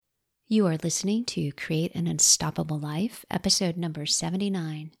You are listening to Create an Unstoppable Life, episode number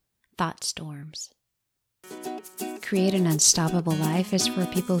 79, Thought Storms. Create an Unstoppable Life is for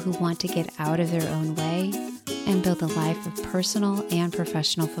people who want to get out of their own way and build a life of personal and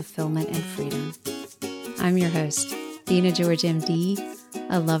professional fulfillment and freedom. I'm your host, Dina George, MD,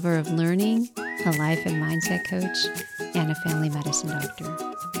 a lover of learning, a life and mindset coach, and a family medicine doctor.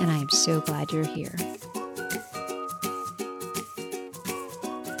 And I am so glad you're here.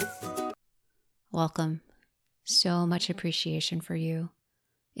 Welcome. So much appreciation for you.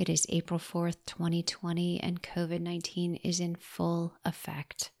 It is April 4th, 2020, and COVID-19 is in full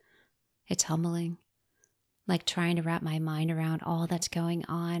effect. It's humbling. Like trying to wrap my mind around all that's going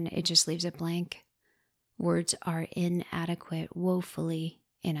on, it just leaves it blank. Words are inadequate, woefully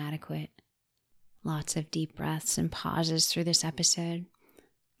inadequate. Lots of deep breaths and pauses through this episode.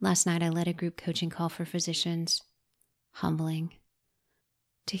 Last night I led a group coaching call for physicians. Humbling.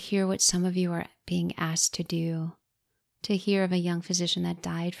 To hear what some of you are being asked to do, to hear of a young physician that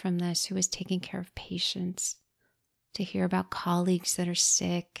died from this who was taking care of patients, to hear about colleagues that are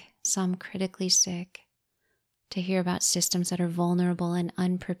sick, some critically sick, to hear about systems that are vulnerable and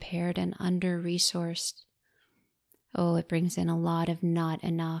unprepared and under-resourced. Oh, it brings in a lot of not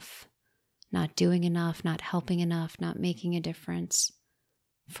enough, not doing enough, not helping enough, not making a difference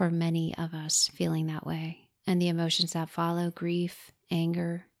for many of us feeling that way. And the emotions that follow, grief,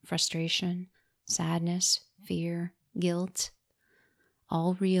 anger, frustration, sadness, fear, guilt,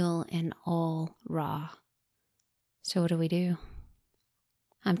 all real and all raw. So what do?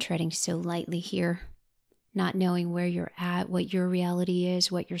 I'm treading so lightly here, not knowing where you're at, what your reality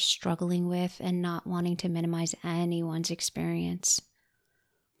is, what you're struggling with, and not wanting to minimize anyone's experience,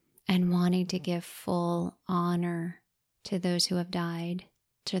 and wanting to give full honor to those who have died,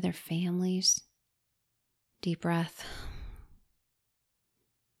 to their families. Deep breath.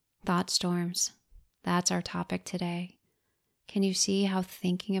 Thought storms. That's our topic today. Can you see how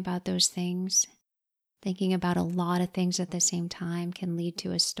thinking about those things, thinking about a lot of things at the same time, can lead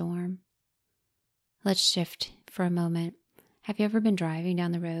to a storm? Let's shift for a moment. Have you ever been driving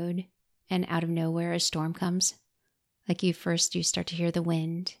down the road and out of nowhere a storm comes? Like you start to hear the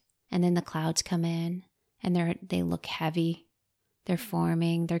wind, and then the clouds come in and they look heavy. They're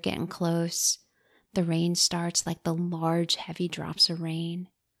forming, they're getting close. The rain starts, like the large heavy drops of rain.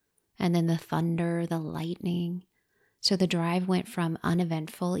 And then the thunder, the lightning. So the drive went from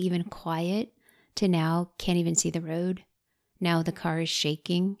uneventful, even quiet, to now can't even see the road. Now the car is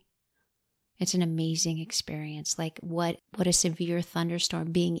shaking. It's an amazing experience. Like what a severe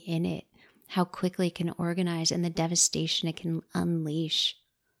thunderstorm being in it, how quickly it can organize and the devastation it can unleash.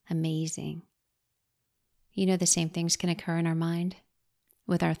 Amazing. You know, the same things can occur in our mind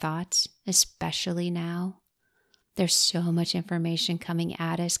with our thoughts, especially now. There's so much information coming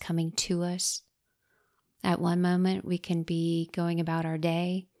at us, coming to us. At one moment, we can be going about our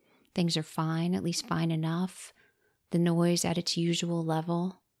day. Things are fine, at least fine enough. The noise at its usual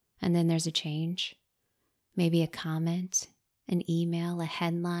level. And then there's a change. Maybe a comment, an email, a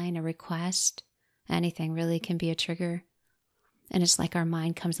headline, a request. Anything really can be a trigger. And it's like our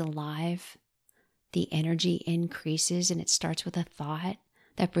mind comes alive. The energy increases and it starts with a thought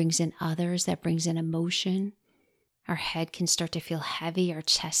that brings in others, that brings in emotion. Our head can start to feel heavy, our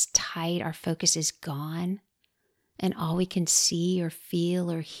chest tight, our focus is gone. And all we can see or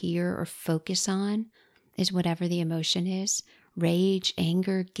feel or hear or focus on is whatever the emotion is. Rage,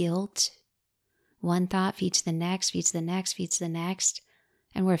 anger, guilt. One thought feeds the next, feeds the next, feeds the next.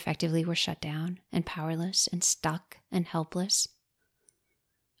 And we're shut down and powerless and stuck and helpless.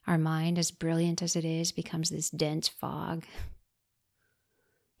 Our mind, as brilliant as it is, becomes this dense fog.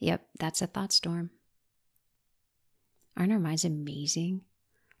 Yep, that's a thought storm. Aren't our minds amazing?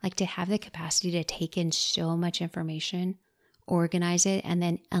 Like to have the capacity to take in so much information, organize it, and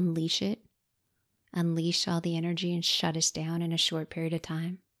then unleash it. Unleash all the energy and shut us down in a short period of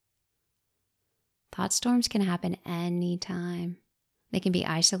time. Thought storms can happen anytime. They can be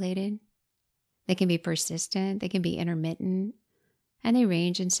isolated. They can be persistent. They can be intermittent. And they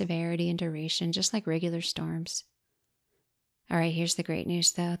range in severity and duration, just like regular storms. All right, here's the great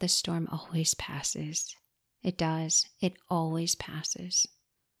news though. The storm always passes. It does. It always passes.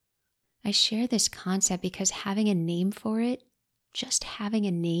 I share this concept because having a name for it, just having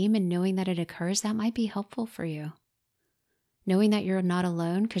a name and knowing that it occurs, that might be helpful for you. Knowing that you're not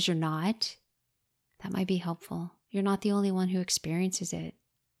alone, because you're not, that might be helpful. You're not the only one who experiences it.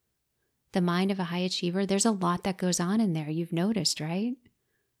 The mind of a high achiever, there's a lot that goes on in there. You've noticed, right?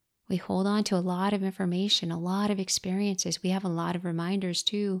 We hold on to a lot of information, a lot of experiences. We have a lot of reminders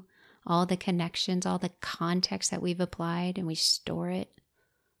too. All the connections, all the context that we've applied, and we store it.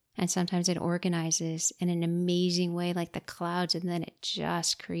 And sometimes it organizes in an amazing way like the clouds, and then it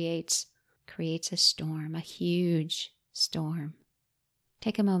just creates a storm, a huge storm.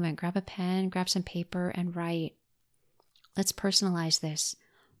 Take a moment, grab a pen, grab some paper, and write. Let's personalize this.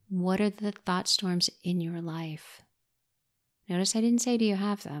 What are the thought storms in your life? Notice I didn't say, do you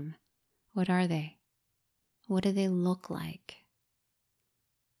have them? What are they? What do they look like?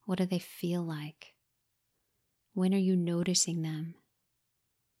 What do they feel like? When are you noticing them?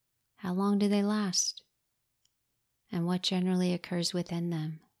 How long do they last? And what generally occurs within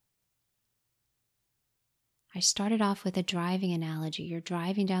them? I started off with a driving analogy. You're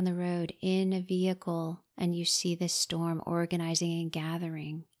driving down the road in a vehicle and you see this storm organizing and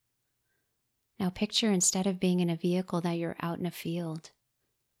gathering. Now picture, instead of being in a vehicle, that you're out in a field.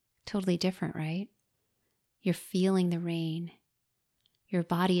 Totally different, right? You're feeling the rain. Your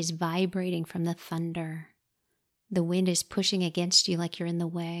body is vibrating from the thunder. The wind is pushing against you like you're in the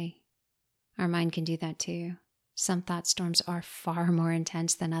way. Our mind can do that too. Some thought storms are far more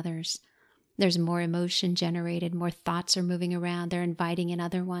intense than others. There's more emotion generated, more thoughts are moving around, they're inviting in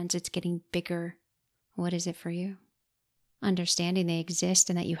other ones, it's getting bigger. What is it for you? Understanding they exist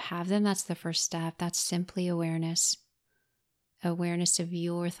and that you have them, that's the first step. That's simply awareness. Awareness of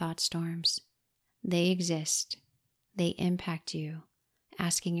your thought storms. They exist. They impact you.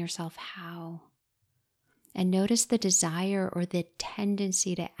 Asking yourself how. And notice the desire or the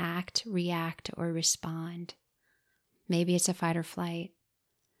tendency to act, react, or respond. Maybe it's a fight or flight.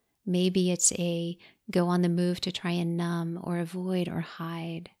 Maybe it's a go on the move to try and numb or avoid or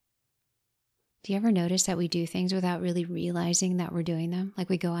hide. Do you ever notice that we do things without really realizing that we're doing them? Like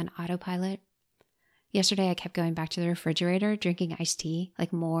we go on autopilot. Yesterday I kept going back to the refrigerator, drinking iced tea,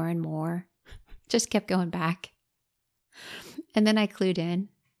 like more and more. Just kept going back. And then I clued in.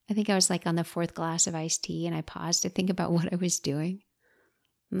 I think I was like on the 4th glass of iced tea, and I paused to think about what I was doing.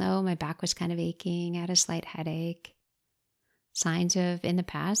 No, my back was kind of aching. I had a slight headache. Signs of, in the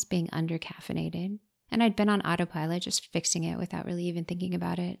past, being under-caffeinated. And I'd been on autopilot, just fixing it without really even thinking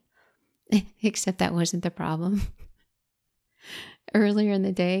about it. Except that wasn't the problem. Earlier in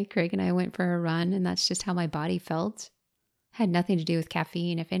the day, Craig and I went for a run, and that's just how my body felt. Had nothing to do with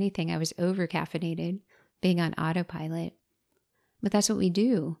caffeine. If anything, I was over-caffeinated, being on autopilot. But that's what we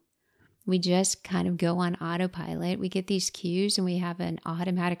do. We just kind of go on autopilot. We get these cues and we have an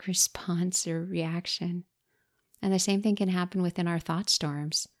automatic response or reaction. And the same thing can happen within our thought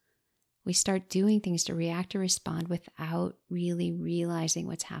storms. We start doing things to react or respond without really realizing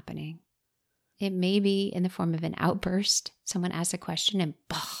what's happening. It may be in the form of an outburst. Someone asks a question and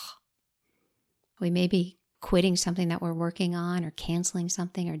bah! We may be quitting something that we're working on, or canceling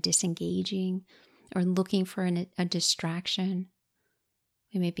something, or disengaging, or looking for a distraction.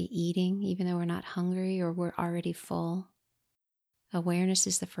 We may be eating even though we're not hungry or we're already full. Awareness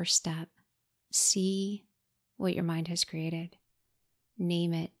is the first step. See what your mind has created.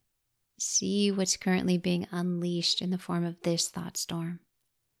 Name it. See what's currently being unleashed in the form of this thought storm.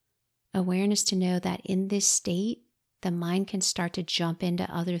 Awareness to know that in this state, the mind can start to jump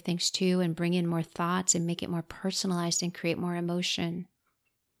into other things too and bring in more thoughts and make it more personalized and create more emotion.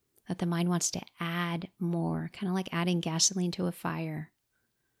 That the mind wants to add more, kind of like adding gasoline to a fire.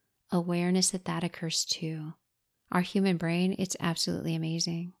 Awareness that occurs too. Our human brain, it's absolutely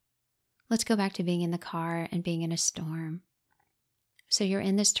amazing. Let's go back to being in the car and being in a storm. So you're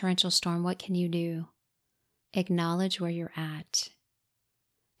in this torrential storm. What can you do? Acknowledge where you're at.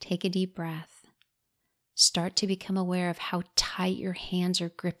 Take a deep breath. Start to become aware of how tight your hands are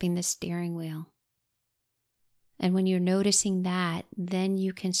gripping the steering wheel. And when you're noticing that, then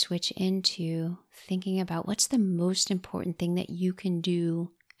you can switch into thinking about what's the most important thing that you can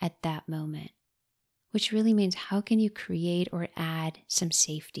do at that moment, which really means how can you create or add some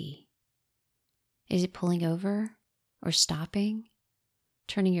safety? Is it pulling over or stopping?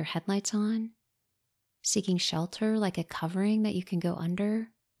 Turning your headlights on? Seeking shelter like a covering that you can go under?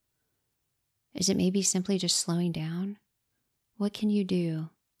 Is it maybe simply just slowing down? What can you do?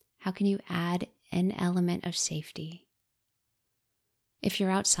 How can you add an element of safety? If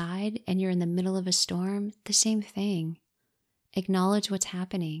you're outside and you're in the middle of a storm, the same thing. Acknowledge what's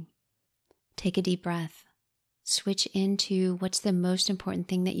happening. Take a deep breath. Switch into what's the most important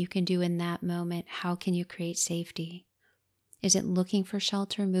thing that you can do in that moment. How can you create safety? Is it looking for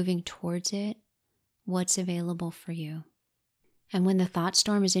shelter, moving towards it? What's available for you? And when the thought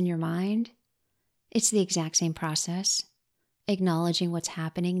storm is in your mind, it's the exact same process. Acknowledging what's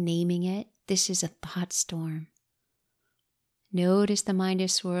happening, naming it. This is a thought storm. Notice the mind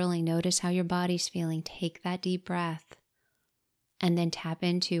is swirling. Notice how your body's feeling. Take that deep breath. And then tap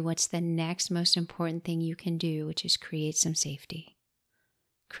into what's the next most important thing you can do, which is create some safety.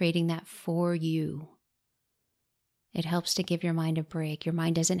 creating that for you. It helps to give your mind a break. Your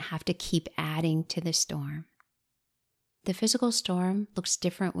mind doesn't have to keep adding to the storm. The physical storm looks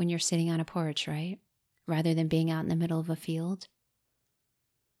different when you're sitting on a porch, right? Rather than being out in the middle of a field.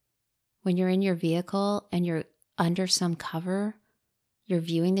 When you're in your vehicle and you're under some cover, you're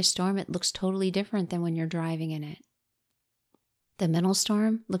viewing the storm, it looks totally different than when you're driving in it. The mental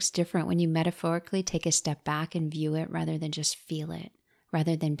storm looks different when you metaphorically take a step back and view it rather than just feel it,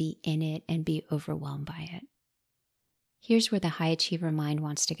 rather than be in it and be overwhelmed by it. Here's where the high achiever mind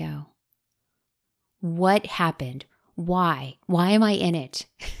wants to go. What happened? Why? Why am I in it?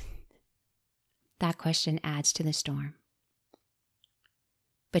 That question adds to the storm.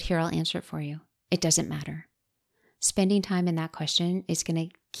 But here, I'll answer it for you. It doesn't matter. Spending time in that question is going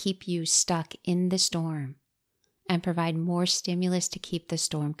to keep you stuck in the storm and provide more stimulus to keep the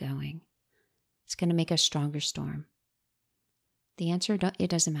storm going. It's going to make a stronger storm. The answer, it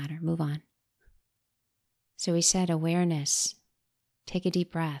doesn't matter. Move on. So we said awareness. Take a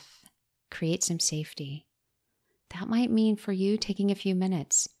deep breath. Create some safety. That might mean for you taking a few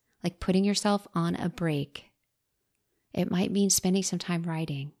minutes, like putting yourself on a break. It might mean spending some time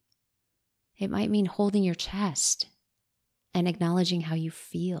writing. It might mean holding your chest and acknowledging how you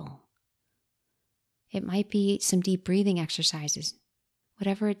feel. It might be some deep breathing exercises.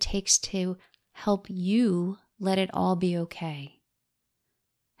 Whatever it takes to help you let it all be okay.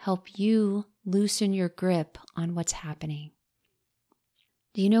 Help you loosen your grip on what's happening.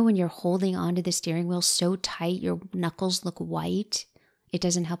 Do you know when you're holding onto the steering wheel so tight your knuckles look white? It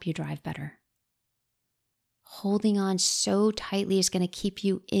doesn't help you drive better. Holding on so tightly is going to keep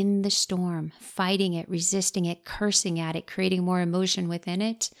you in the storm, fighting it, resisting it, cursing at it, creating more emotion within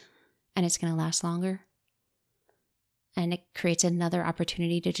it, and it's going to last longer. And it creates another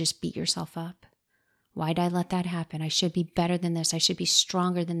opportunity to just beat yourself up. Why did I let that happen? I should be better than this. I should be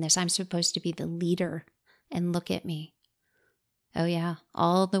stronger than this. I'm supposed to be the leader, and look at me. Oh yeah,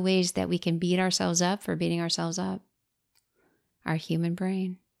 all the ways that we can beat ourselves up for beating ourselves up. Our human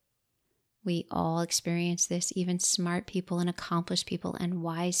brain. We all experience this, even smart people and accomplished people and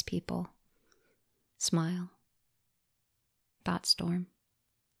wise people. Smile. Thought storm.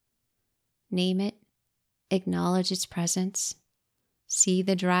 Name it. Acknowledge its presence. See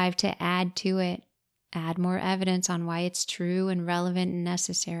the drive to add to it. Add more evidence on why it's true and relevant and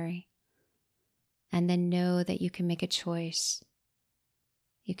necessary. And then know that you can make a choice.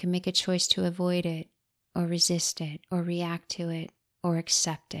 You can make a choice to avoid it, or resist it, or react to it, or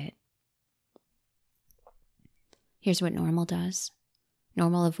accept it. Here's what normal does.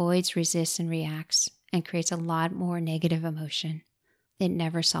 Normal avoids, resists, and reacts, and creates a lot more negative emotion. It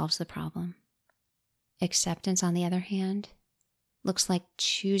never solves the problem. Acceptance, on the other hand, looks like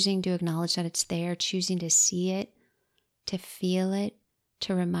choosing to acknowledge that it's there, choosing to see it, to feel it,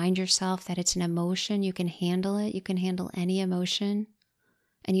 to remind yourself that it's an emotion. You can handle it. You can handle any emotion,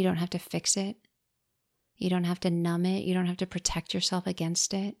 and you don't have to fix it. You don't have to numb it. You don't have to protect yourself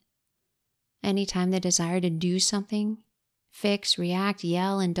against it. Anytime the desire to do something, fix, react,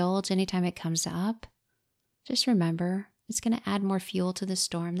 yell, indulge, anytime it comes up, just remember, it's going to add more fuel to the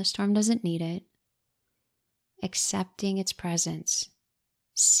storm. The storm doesn't need it. Accepting its presence,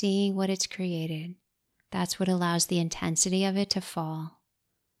 seeing what it's created, that's what allows the intensity of it to fall.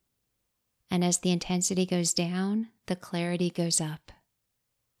 And as the intensity goes down, the clarity goes up.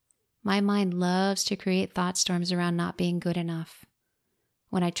 My mind loves to create thought storms around not being good enough.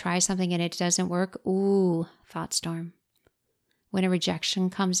 When I try something and it doesn't work, ooh, thought storm. When a rejection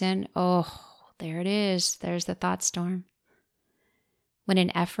comes in, oh, there it is. There's the thought storm.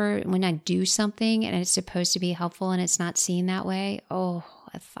 When I do something and it's supposed to be helpful and it's not seen that way, oh,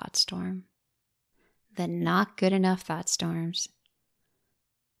 a thought storm. The not good enough thought storms.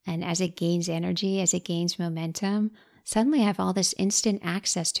 And as it gains energy, as it gains momentum, suddenly I have all this instant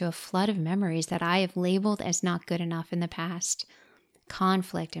access to a flood of memories that I have labeled as not good enough in the past.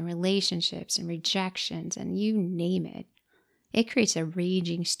 Conflict and relationships and rejections and you name it. It creates a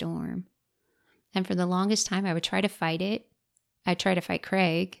raging storm. And for the longest time, I would try to fight it. I'd try to fight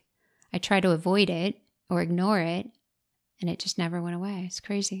Craig. I'd try to avoid it or ignore it. And it just never went away. It's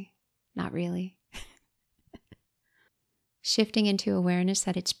crazy. Not really. Shifting into awareness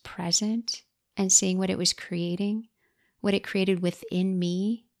that it's present and seeing what it was creating, what it created within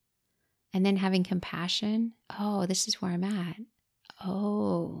me, and then having compassion. Oh, this is where I'm at.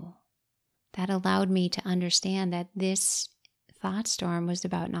 Oh, that allowed me to understand that this thought storm was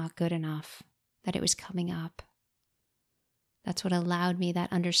about not good enough, that it was coming up. That's what allowed me,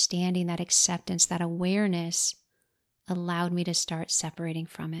 that understanding, that acceptance, that awareness allowed me to start separating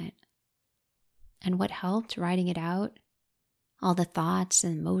from it. And what helped writing it out? all the thoughts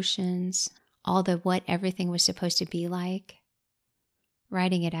and emotions, all the what everything was supposed to be like,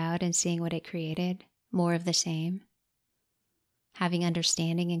 writing it out and seeing what it created, more of the same. Having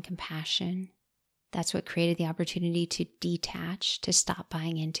understanding and compassion, that's what created the opportunity to detach, to stop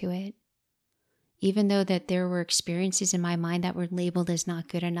buying into it. Even though that there were experiences in my mind that were labeled as not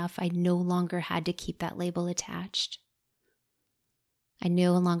good enough, I no longer had to keep that label attached. I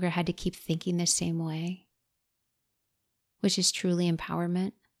no longer had to keep thinking the same way, which is truly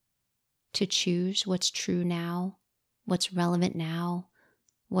empowerment, to choose what's true now, what's relevant now,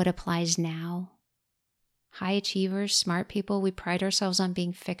 what applies now. High achievers, smart people, we pride ourselves on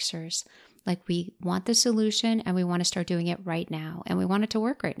being fixers. Like we want the solution and we want to start doing it right now. And we want it to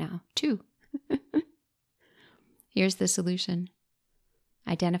work right now, too. Here's the solution.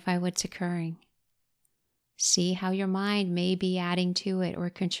 Identify what's occurring. See how your mind may be adding to it or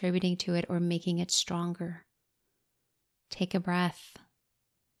contributing to it or making it stronger. Take a breath.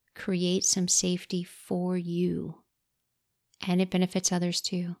 Create some safety for you. And it benefits others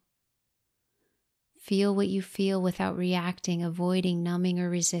too. Feel what you feel without reacting, avoiding, numbing, or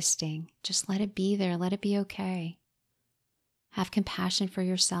resisting. Just let it be there. Let it be okay. Have compassion for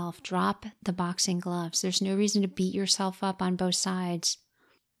yourself. Drop the boxing gloves. There's no reason to beat yourself up on both sides.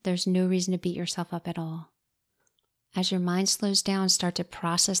 There's no reason to beat yourself up at all. As your mind slows down, start to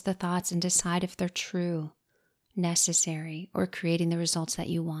process the thoughts and decide if they're true, necessary, or creating the results that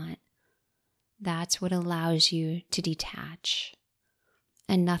you want. That's what allows you to detach.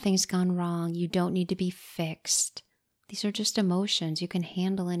 And nothing's gone wrong. You don't need to be fixed. These are just emotions. You can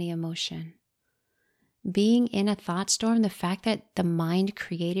handle any emotion. Being in a thought storm, the fact that the mind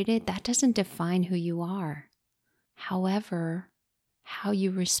created it, that doesn't define who you are. However, how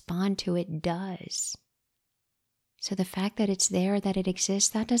you respond to it does. So the fact that it's there, that it exists,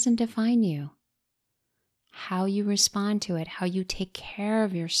 that doesn't define you. How you respond to it, how you take care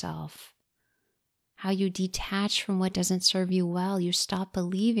of yourself, how you detach from what doesn't serve you well, you stop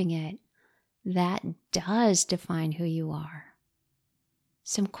believing it, that does define who you are.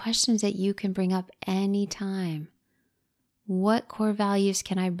 Some questions that you can bring up anytime. What core values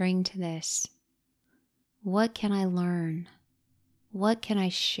can I bring to this? What can I learn? What can I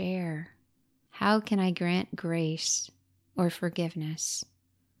share? How can I grant grace or forgiveness?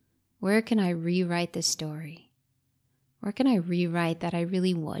 Where can I rewrite the story? Where can I rewrite that I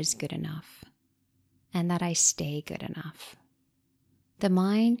really was good enough and that I stay good enough? The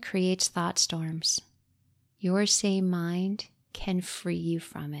mind creates thought storms. Your same mind can free you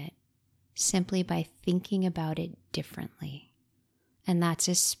from it simply by thinking about it differently. And that's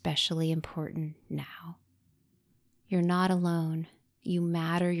especially important now. You're not alone. You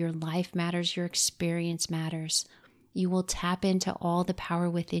matter. Your life matters. Your experience matters. You will tap into all the power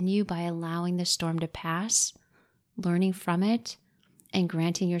within you by allowing the storm to pass, learning from it, and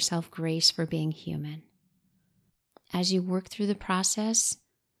granting yourself grace for being human. As you work through the process,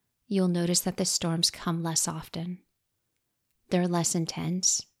 you'll notice that the storms come less often. They're less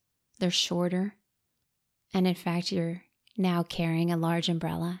intense, they're shorter, and in fact, you're now carrying a large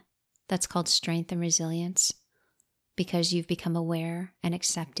umbrella that's called strength and resilience because you've become aware and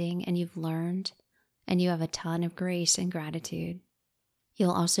accepting and you've learned and you have a ton of grace and gratitude.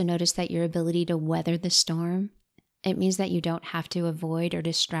 You'll also notice that your ability to weather the storm, it means that you don't have to avoid or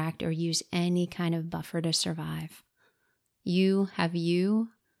distract or use any kind of buffer to survive. You have you,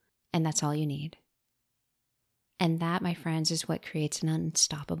 and that's all you need. And that, my friends, is what creates an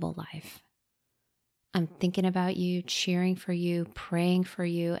unstoppable life. I'm thinking about you, cheering for you, praying for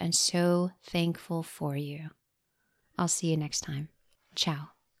you, and so thankful for you. I'll see you next time. Ciao.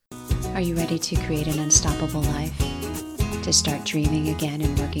 Are you ready to create an unstoppable life? To start dreaming again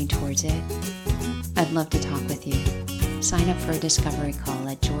and working towards it? I'd love to talk with you. Sign up for a discovery call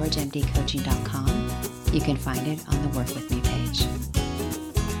at georgemdcoaching.com. You can find it on the Work With Me page.